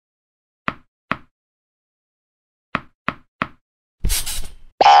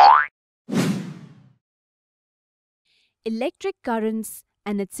Electric currents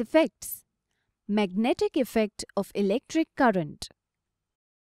and its effects. Magnetic effect of electric current.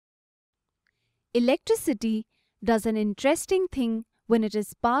 Electricity does an interesting thing when it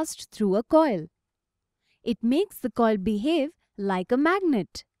is passed through a coil. It makes the coil behave like a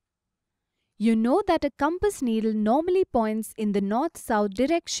magnet. You know that a compass needle normally points in the north-south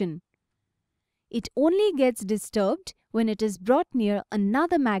direction. It only gets disturbed when it is brought near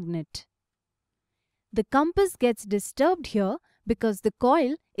another magnet. The compass gets disturbed here because the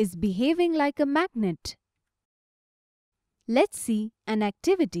coil is behaving like a magnet. Let's see an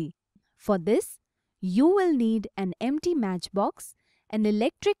activity. For this, you will need an empty matchbox, an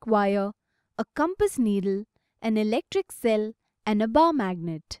electric wire, a compass needle, an electric cell, and a bar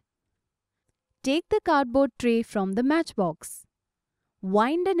magnet. Take the cardboard tray from the matchbox.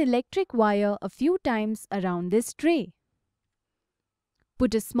 Wind an electric wire a few times around this tray.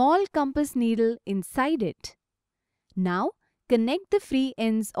 Put a small compass needle inside it. Now, connect the free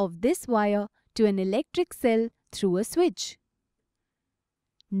ends of this wire to an electric cell through a switch.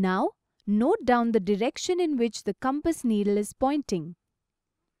 Now, note down the direction in which the compass needle is pointing.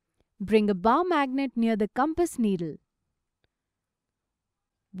 Bring a bar magnet near the compass needle.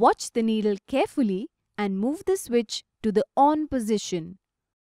 Watch the needle carefully and move the switch to the on position.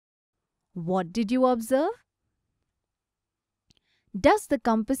 What did you observe? Does the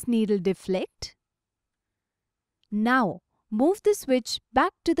compass needle deflect? Now, move the switch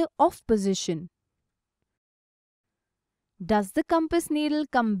back to the off position. Does the compass needle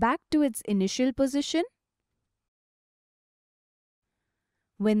come back to its initial position?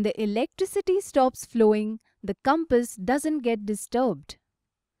 When the electricity stops flowing, the compass doesn't get disturbed.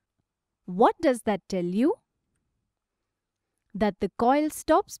 What does that tell you? That the coil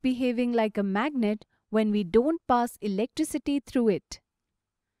stops behaving like a magnet when we don't pass electricity through it.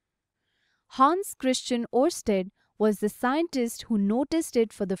 Hans Christian Ørsted was the scientist who noticed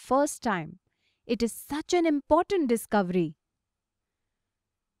it for the first time. It is such an important discovery.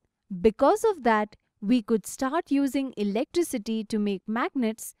 Because of that, we could start using electricity to make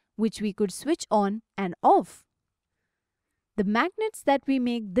magnets which we could switch on and off. The magnets that we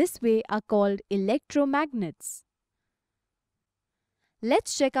make this way are called electromagnets.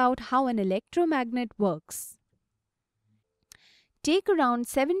 Let's check out how an electromagnet works. Take around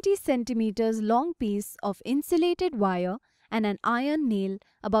 70 centimeters long piece of insulated wire and an iron nail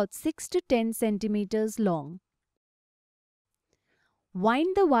about 6 to 10 centimeters long.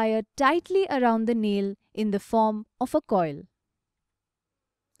 Wind the wire tightly around the nail in the form of a coil.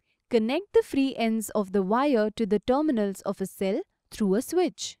 Connect the free ends of the wire to the terminals of a cell through a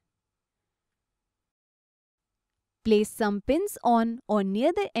switch. Place some pins on or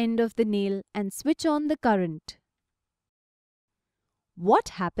near the end of the nail and switch on the current. What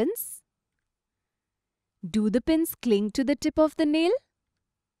happens? Do the pins cling to the tip of the nail?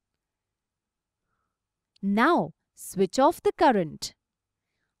 Now, switch off the current.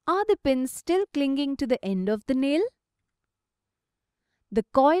 Are the pins still clinging to the end of the nail? The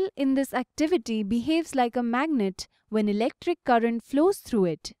coil in this activity behaves like a magnet when electric current flows through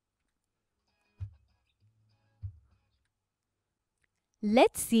it.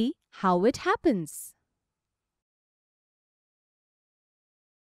 Let's see how it happens.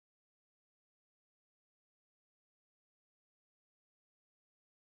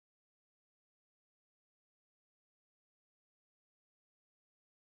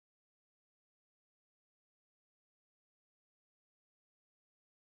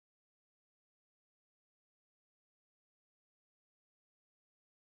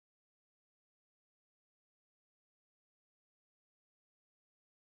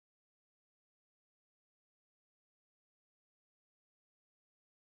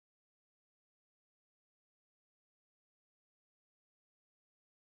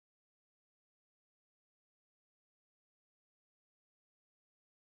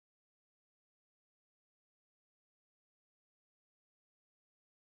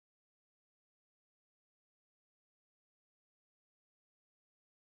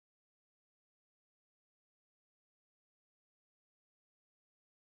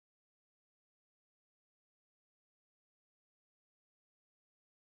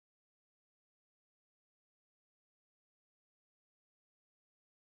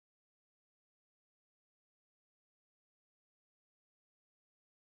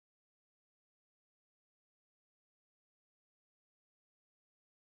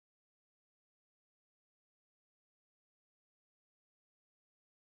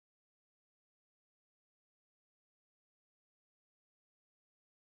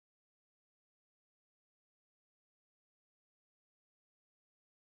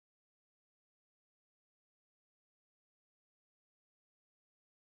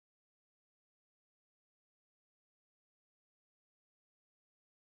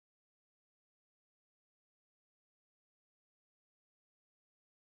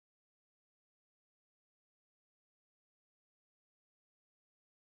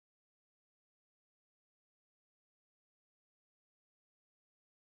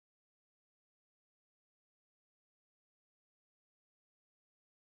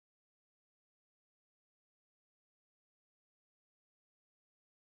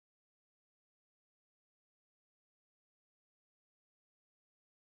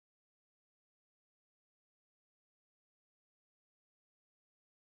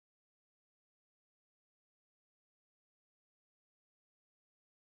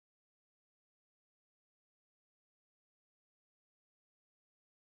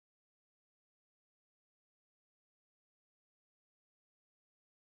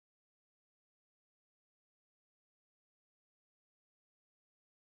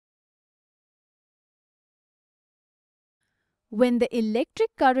 When the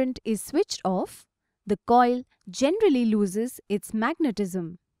electric current is switched off, the coil generally loses its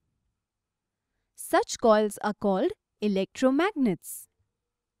magnetism. Such coils are called electromagnets.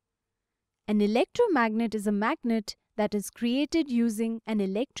 An electromagnet is a magnet that is created using an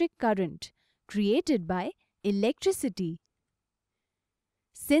electric current created by electricity.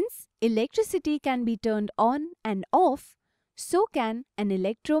 Since electricity can be turned on and off, so can an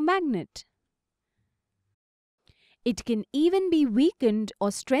electromagnet. It can even be weakened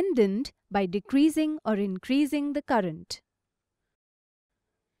or strengthened by decreasing or increasing the current.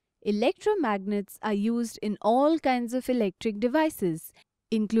 Electromagnets are used in all kinds of electric devices,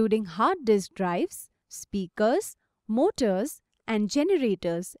 including hard disk drives, speakers, motors, and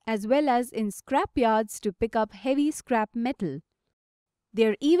generators, as well as in scrap yards to pick up heavy scrap metal. They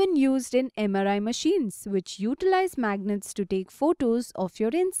are even used in MRI machines, which utilize magnets to take photos of your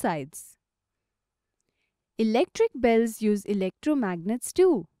insides. Electric bells use electromagnets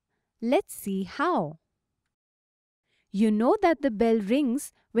too. Let's see how. You know that the bell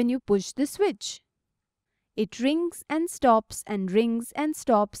rings when you push the switch. It rings and stops and rings and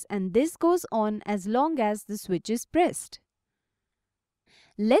stops, and this goes on as long as the switch is pressed.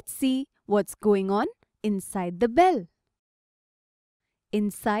 Let's see what's going on inside the bell.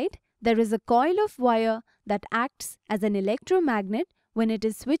 Inside, there is a coil of wire that acts as an electromagnet when it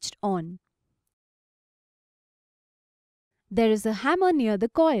is switched on. There is a hammer near the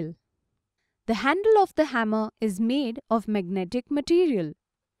coil. The handle of the hammer is made of magnetic material.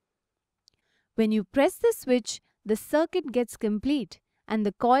 When you press the switch, the circuit gets complete and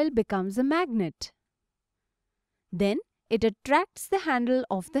the coil becomes a magnet. Then it attracts the handle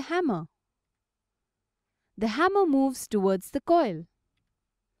of the hammer. The hammer moves towards the coil.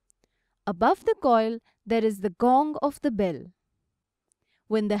 Above the coil, there is the gong of the bell.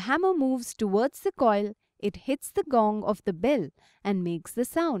 When the hammer moves towards the coil, it hits the gong of the bell and makes the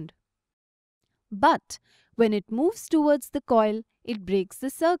sound. But when it moves towards the coil, it breaks the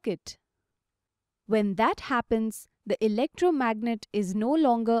circuit. When that happens, the electromagnet is no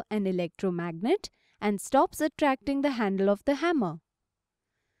longer an electromagnet and stops attracting the handle of the hammer.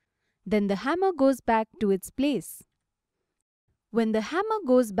 Then the hammer goes back to its place. When the hammer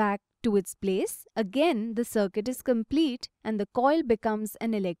goes back to its place, again the circuit is complete and the coil becomes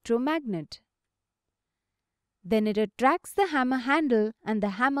an electromagnet. Then it attracts the hammer handle and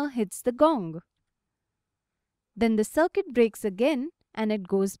the hammer hits the gong. Then the circuit breaks again and it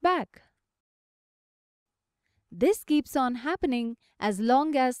goes back. This keeps on happening as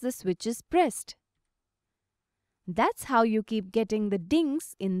long as the switch is pressed. That's how you keep getting the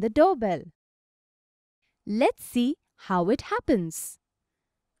dings in the doorbell. Let's see how it happens.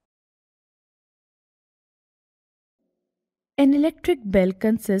 An electric bell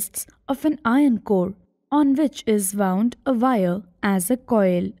consists of an iron core on which is wound a wire as a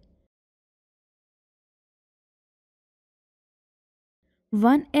coil.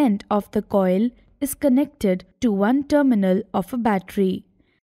 One end of the coil is connected to one terminal of a battery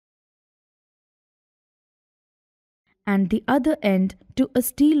and the other end to a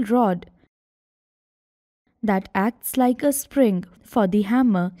steel rod that acts like a spring for the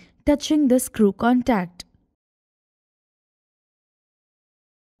hammer touching the screw contact.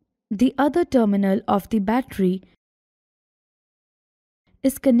 The other terminal of the battery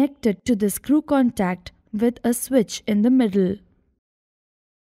is connected to the screw contact with a switch in the middle.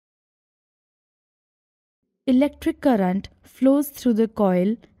 Electric current flows through the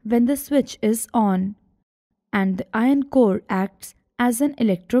coil when the switch is on, and the iron core acts as an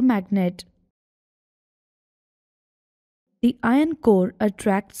electromagnet. The iron core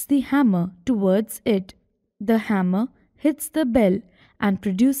attracts the hammer towards it. The hammer hits the bell and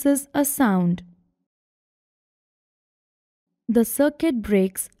produces a sound. The circuit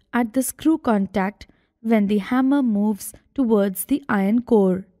breaks at the screw contact when the hammer moves towards the iron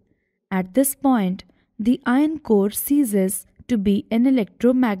core. At this point, the iron core ceases to be an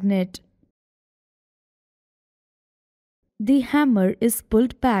electromagnet. The hammer is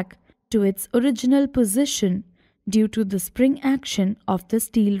pulled back to its original position due to the spring action of the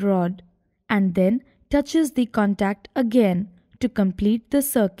steel rod, and then touches the contact again to complete the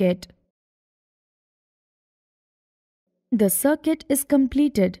circuit. The circuit is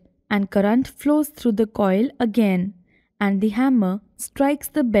completed and current flows through the coil again, and the hammer strikes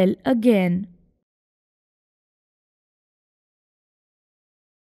the bell again.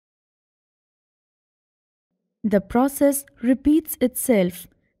 The process repeats itself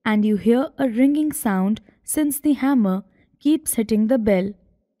and you hear a ringing sound since the hammer keeps hitting the bell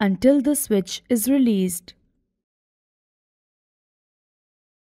until the switch is released.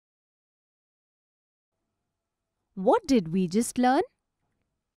 What did we just learn?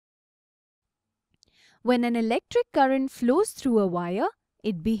 When an electric current flows through a wire,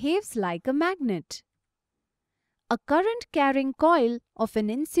 it behaves like a magnet. A current-carrying coil of an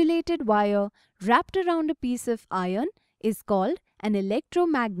insulated wire wrapped around a piece of iron is called an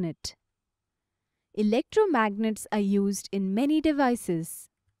electromagnet. Electromagnets are used in many devices.